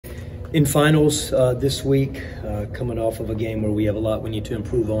In finals this week, coming off of a game where we have a lot we need to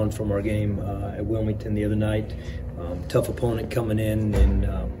improve on from our game at Wilmington the other night. Tough opponent coming in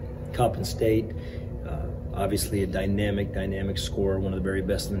Coppin State. Obviously a dynamic scorer, one of the very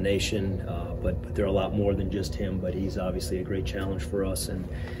best in the nation, but there are a lot more than just him, but he's obviously a great challenge for us. And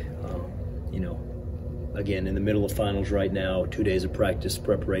again, in the middle of finals right now, 2 days of practice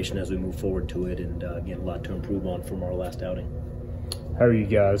preparation as we move forward to it, and again, a lot to improve on from our last outing. How are you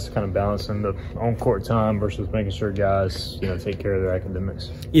guys kind of balancing the on-court time versus making sure guys, take care of their academics?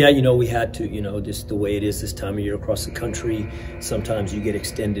 Yeah, we had to, just the way it is this time of year across the country. Sometimes you get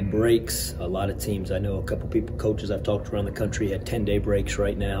extended breaks. A lot of teams, I know a couple coaches I've talked to around the country had 10-day breaks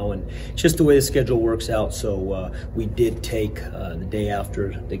right now, and just the way the schedule works out. So we did take the day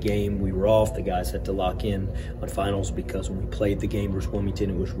after the game, we were off. The guys had to lock in on finals because when we played the game versus Wilmington,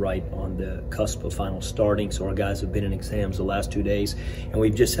 it was right on the cusp of finals starting. So our guys have been in exams the last 2 days. And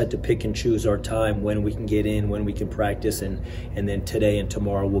we've just had to pick and choose our time, when we can get in, when we can practice, and then today and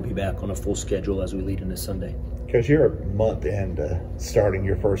tomorrow we'll be back on a full schedule as we lead into Sunday. Coach, you're a month into starting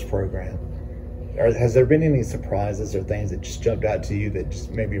your first program. Has there been any surprises or things that just jumped out to you that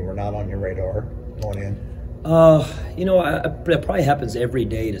just maybe were not on your radar going in? That probably happens every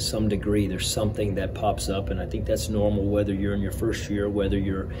day to some degree. There's something that pops up, and I think that's normal, whether you're in your first year, whether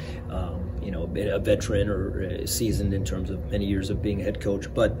you're a veteran or seasoned in terms of many years of being a head coach.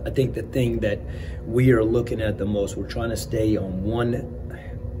 But I think the thing that we are looking at the most, we're trying to stay on one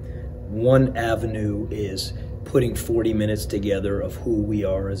avenue, is putting 40 minutes together of who we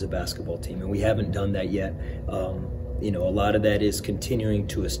are as a basketball team, and we haven't done that yet. A lot of that is continuing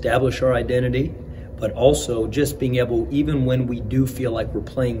to establish our identity, but also just being able, even when we do feel like we're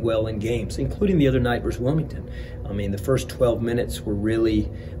playing well in games, including the other night versus Wilmington. I mean, the first 12 minutes were we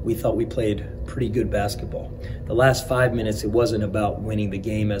thought we played pretty good basketball. The last 5 minutes, it wasn't about winning the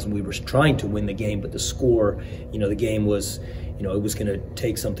game as we were trying to win the game, but the score, the game was, it was going to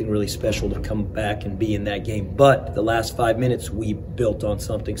take something really special to come back and be in that game. But the last 5 minutes, we built on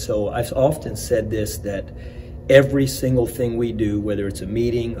something. So I've often said this, that every single thing we do, whether it's a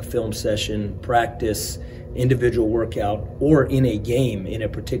meeting, a film session, practice, individual workout, or in a game, in a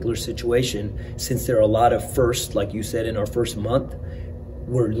particular situation, since there are a lot of firsts, like you said, in our first month,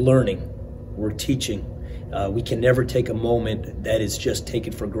 we're learning, we're teaching. We can never take a moment that is just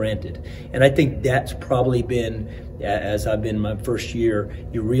taken for granted. And I think that's probably been, as I've been in my first year,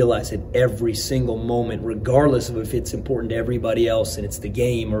 you realize that every single moment, regardless of if it's important to everybody else and it's the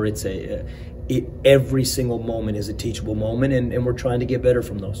game or it's every single moment is a teachable moment, and we're trying to get better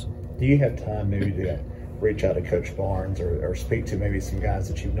from those. Do you have time maybe to reach out to Coach Barnes or speak to maybe some guys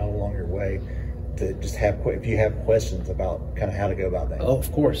that you've known along your way, to just if you have questions about kind of how to go about that? Oh,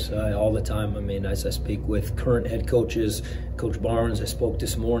 of course, all the time. I mean, as I speak with current head coaches, Coach Barnes, I spoke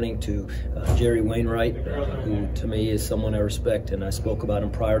this morning to Jerry Wainwright, who to me is someone I respect, and I spoke about him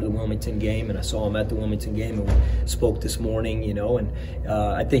prior to the Wilmington game, and I saw him at the Wilmington game, and we spoke this morning, and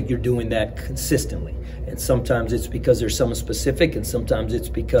I think you're doing that consistently. And sometimes it's because there's something specific, and sometimes it's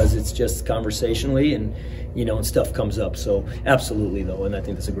because it's just conversationally, and and stuff comes up. So absolutely, though, and I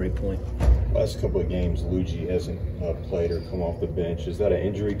think that's a great point. Last couple of games, Luigi hasn't played or come off the bench. Is that an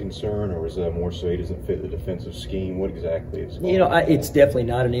injury concern, or is that more so he doesn't fit the defensive scheme? What exactly is going on? It's definitely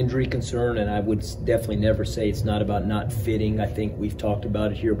not an injury concern, and I would definitely never say it's not about not fitting. I think we've talked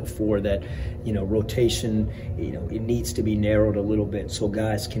about it here before that, rotation, it needs to be narrowed a little bit so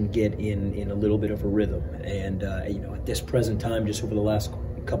guys can get in a little bit of a rhythm. And, at this present time, just over the last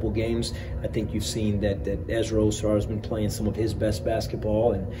couple games, I think you've seen that Ezra Osar has been playing some of his best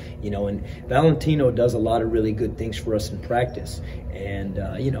basketball, and and Valentino does a lot of really good things for us in practice, and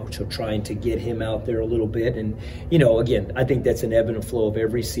so trying to get him out there a little bit. And again, I think that's an ebb and flow of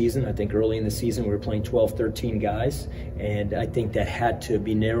every season. I think early in the season we were playing 12-13 guys, and I think that had to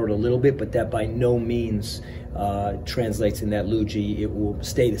be narrowed a little bit, but that by no means translates in that Luigi. It will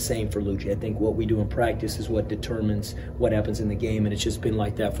stay the same for Luigi. I think what we do in practice is what determines what happens in the game, and it's just been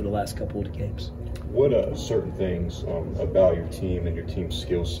like that for the last couple of games. What certain things about your team and your team's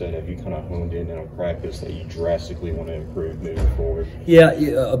skill set have you kind of honed in on practice that you drastically want to improve moving forward? Yeah,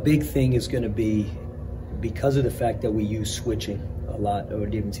 a big thing is going to be, because of the fact that we use switching a lot, or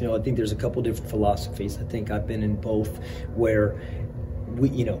I think there's a couple different philosophies. I think I've been in both, where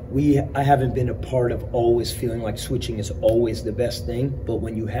I haven't been a part of always feeling like switching is always the best thing, but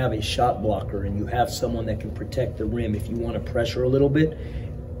when you have a shot blocker and you have someone that can protect the rim, if you want to pressure a little bit,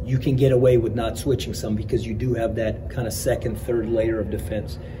 you can get away with not switching some, because you do have that kind of second, third layer of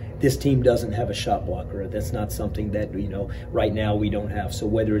defense. this team doesn't have a shot blocker. That's not something that, right now we don't have. So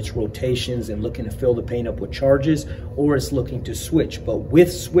whether it's rotations and looking to fill the paint up with charges, or it's looking to switch. But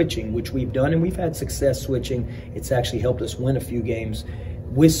with switching, which we've done, and we've had success switching, it's actually helped us win a few games.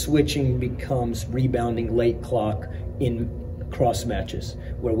 With switching becomes rebounding late clock in cross matches,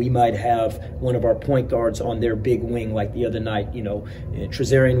 where we might have one of our point guards on their big wing, like the other night.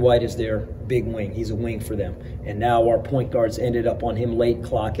 Trezarian White is their big wing. He's a wing for them. And now our point guards ended up on him late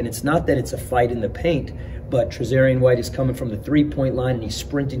clock. And it's not that it's a fight in the paint, but Trezarian White is coming from the three-point line and he's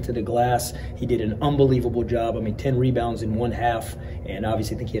sprinting to the glass. He did an unbelievable job. 10 rebounds in one half, and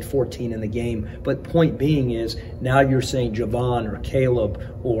obviously I think he had 14 in the game. But point being is, now you're saying Javon or Caleb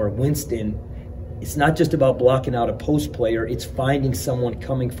or Winston, it's not just about blocking out a post player, it's finding someone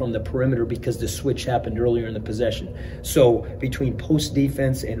coming from the perimeter because the switch happened earlier in the possession. So between post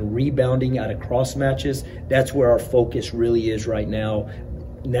defense and rebounding out of cross matches, that's where our focus really is right now,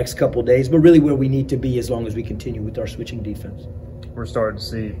 next couple of days, but really where we need to be as long as we continue with our switching defense. We're starting to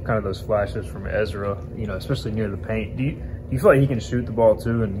see kind of those flashes from Ezra, especially near the paint. Do you feel like he can shoot the ball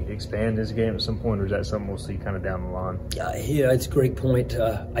too and expand his game at some point, or is that something we'll see kind of down the line? Yeah, it's a great point.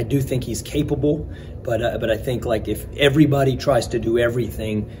 I do think he's capable, but I think like if everybody tries to do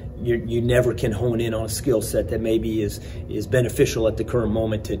everything, you never can hone in on a skill set that maybe is beneficial at the current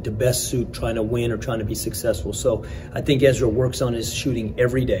moment to best suit trying to win or trying to be successful. So I think Ezra works on his shooting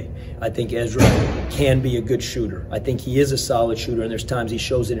every day. I think Ezra can be a good shooter. I think he is a solid shooter, and there's times he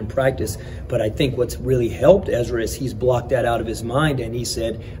shows it in practice. But I think what's really helped Ezra is he's blocked that out of his mind, and he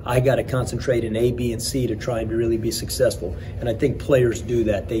said, I got to concentrate in A, B, and C to try and really be successful. And I think players do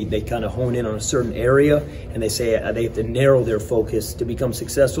that. They kind of hone in on a certain area, and they say they have to narrow their focus to become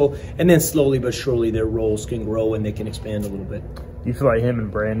successful. And then slowly but surely their roles can grow and they can expand a little bit. Do you feel like him and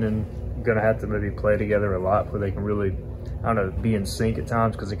Brandon are going to have to maybe play together a lot where they can really, be in sync at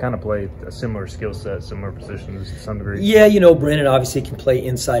times, because they kind of play a similar skill set, similar positions to some degree? Yeah, Brandon obviously can play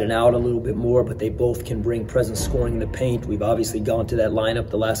inside and out a little bit more, but they both can bring presence scoring in the paint. We've obviously gone to that lineup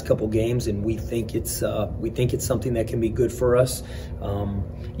the last couple games, and we think it's something that can be good for us.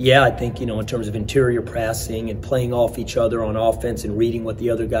 I think, in terms of interior passing and playing off each other on offense and reading what the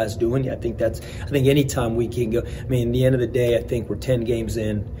other guy's doing, I think anytime we can go, at the end of the day, I think we're 10 games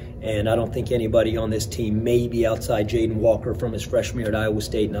in, and I don't think anybody on this team, maybe outside Jaden Walker from his freshman year at Iowa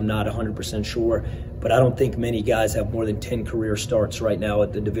State, and I'm not 100% sure, but I don't think many guys have more than 10 career starts right now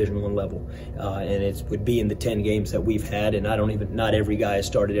at the Division I level. And it would be in the 10 games that we've had, and not every guy has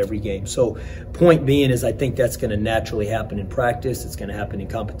started every game. So point being is I think that's going to naturally happen in practice. It's going to happen in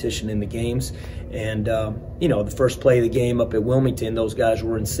competition in the games. And, the first play of the game up at Wilmington, those guys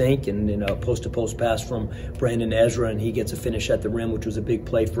were in sync, and a post-to-post pass from Brandon Ezra, and he gets a finish at the rim, which was a big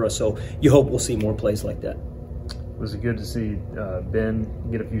play for us. So you hope we'll see more plays like that. Was it good to see Ben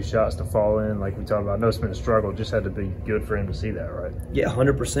get a few shots to fall in, like we talked about? I know it's been a struggle. Just had to be good for him to see that, right? Yeah,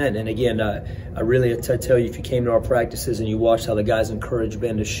 100%. And again, I really tell you, if you came to our practices and you watched how the guys encourage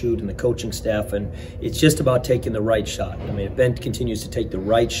Ben to shoot and the coaching staff, and it's just about taking the right shot. If Ben continues to take the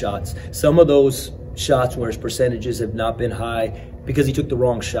right shots, some of those shots where his percentages have not been high because he took the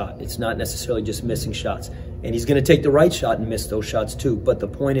wrong shot. It's not necessarily just missing shots. And he's going to take the right shot and miss those shots too. But the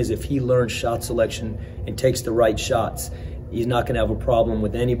point is, if he learns shot selection and takes the right shots, he's not going to have a problem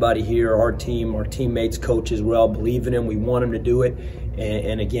with anybody here, our team, our teammates, coaches. We all believe in him. We want him to do it.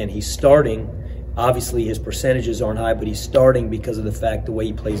 And again, he's starting. Obviously, his percentages aren't high, but he's starting because of the fact the way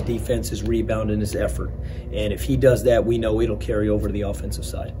he plays defense, his rebound, and his effort. And if he does that, we know it'll carry over to the offensive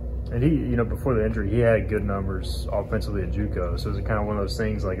side. And he, before the injury, he had good numbers offensively at JUCO. So is it kind of one of those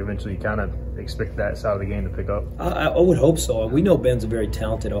things, like eventually you kind of expect that side of the game to pick up? I would hope so. We know Ben's a very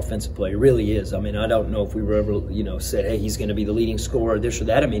talented offensive player. He really is. I don't know if we were ever, said, hey, he's going to be the leading scorer, this or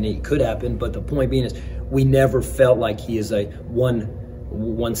that. It could happen. But the point being is we never felt like he is a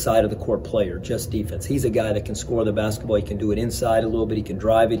one side of the court player, just defense. He's a guy that can score the basketball. He can do it inside a little bit. He can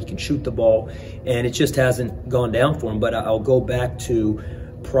drive it. He can shoot the ball. And it just hasn't gone down for him. But I'll go back to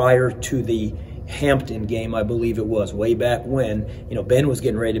prior to the Hampton game, I believe it was, way back when, Ben was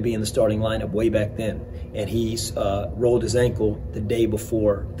getting ready to be in the starting lineup way back then. And he rolled his ankle the day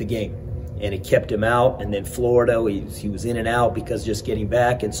before the game. And it kept him out. And then Florida, he was in and out because just getting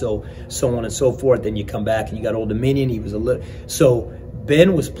back. And so on and so forth. Then you come back and you got Old Dominion. He was so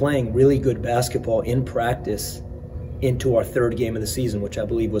Ben was playing really good basketball in practice into our third game of the season, which I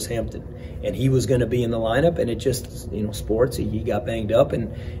believe was Hampton. And he was going to be in the lineup, and it just, sports, he got banged up.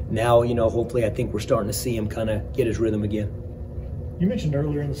 And now, hopefully I think we're starting to see him kind of get his rhythm again. You mentioned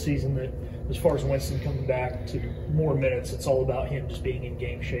earlier in the season that as far as Winston coming back to more minutes, it's all about him just being in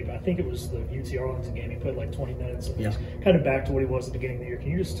game shape. I think it was the UT Arlington game. He played like 20 minutes, and he's kind of back to what he was at the beginning of the year.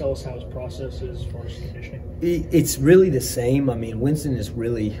 Can you just tell us how his process is as far as conditioning? It's really the same. I mean, Winston is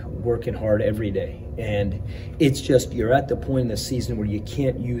really working hard every day, and it's just you're at the point in the season where you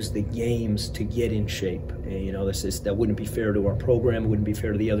can't use the games to get in shape. And, you know, that wouldn't be fair to our program. It wouldn't be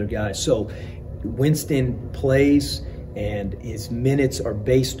fair to the other guys. So Winston plays, and his minutes are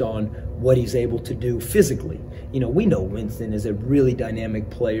based on what he's able to do physically. You know, we know Winston is a really dynamic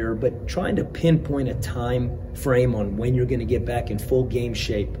player, but trying to pinpoint a time frame on when you're going to get back in full game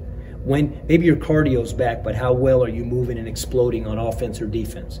shape, when maybe your cardio's back, but how well are you moving and exploding on offense or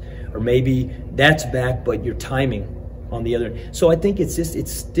defense? Or maybe that's back, but your timing on the other. So I think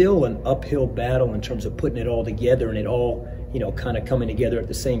it's still an uphill battle in terms of putting it all together and it all, you know, kind of coming together at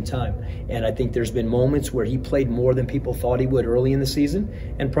the same time. And I think there's been moments where he played more than people thought he would early in the season.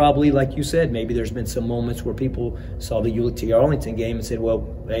 And probably, like you said, maybe there's been some moments where people saw the UT Arlington game and said, well,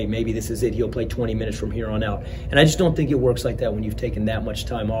 hey, maybe this is it. He'll play 20 minutes from here on out. And I just don't think it works like that when you've taken that much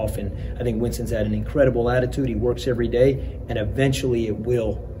time off. And I think Winston's had an incredible attitude. He works every day, and eventually it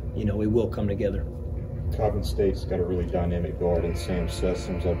will, you know, it will come together. Coppin State's got a really dynamic guard in Sam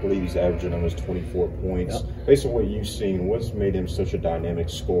Sessoms. I believe he's averaging almost 24 points. Yep. Based on what you've seen, what's made him such a dynamic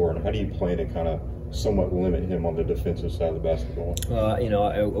scorer, and how do you plan to kind of somewhat limit him on the defensive side of the basketball? You know,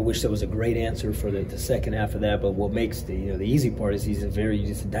 I wish there was a great answer for the second half of that, but what makes the easy part is he's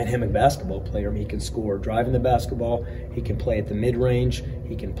a dynamic basketball player. I mean, he can score driving the basketball, he can play at the mid-range,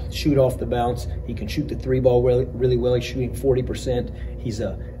 he can shoot off the bounce, he can shoot the three ball really well. He's shooting 40%. He's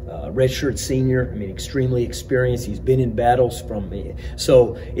a redshirt senior. I mean, extremely experienced. He's been in battles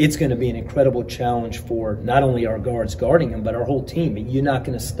so it's going to be an incredible challenge for not only our guards guarding him, but our whole team. You're not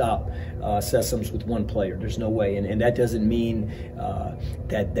going to stop Sessoms with one player. There's no way, and that doesn't mean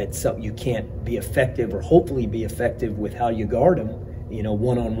that you can't be effective or hopefully be effective with how you guard him, you know,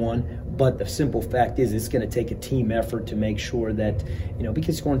 one-on-one. But the simple fact is it's going to take a team effort to make sure that, you know,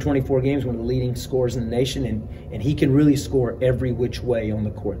 because he's scoring 24 games, one of the leading scorers in the nation, and he can really score every which way on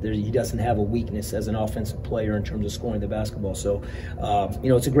the court. He doesn't have a weakness as an offensive player in terms of scoring the basketball. So, you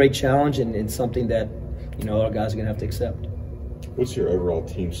know, it's a great challenge and something that, you know, our guys are going to have to accept. What's your overall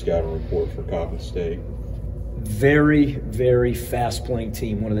team scouting report for Coppin State? Very, very fast-playing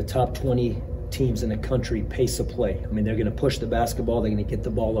team, one of the top 20 teams in the country pace of play. I mean, they're going to push the basketball. They're going to get the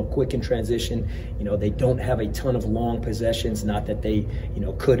ball up quick in transition. You know, they don't have a ton of long possessions. Not that they, you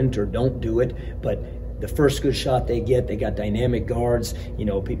know, couldn't or don't do it, but the first good shot they get, they got dynamic guards. You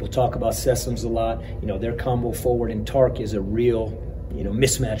know, people talk about Sessoms a lot. You know, their combo forward in Tark is a real, you know,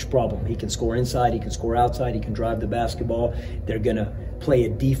 mismatch problem. He can score inside, he can score outside, he can drive the basketball. They're going to play a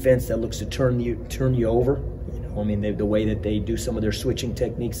defense that looks to turn you over. I mean, the way that they do some of their switching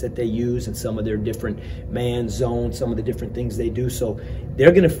techniques that they use and some of their different man zones, some of the different things they do. So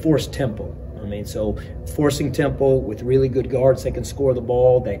they're going to force tempo. I mean, so forcing tempo with really good guards that can score the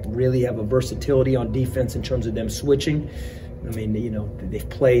ball, that really have a versatility on defense in terms of them switching. I mean, you know, they've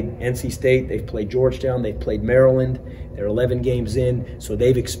played NC State, they've played Georgetown, they've played Maryland. They're 11 games in, so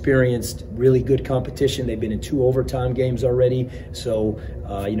they've experienced really good competition. They've been in 2 overtime games already. So,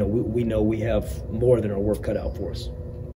 you know we know we have more than our work cut out for us.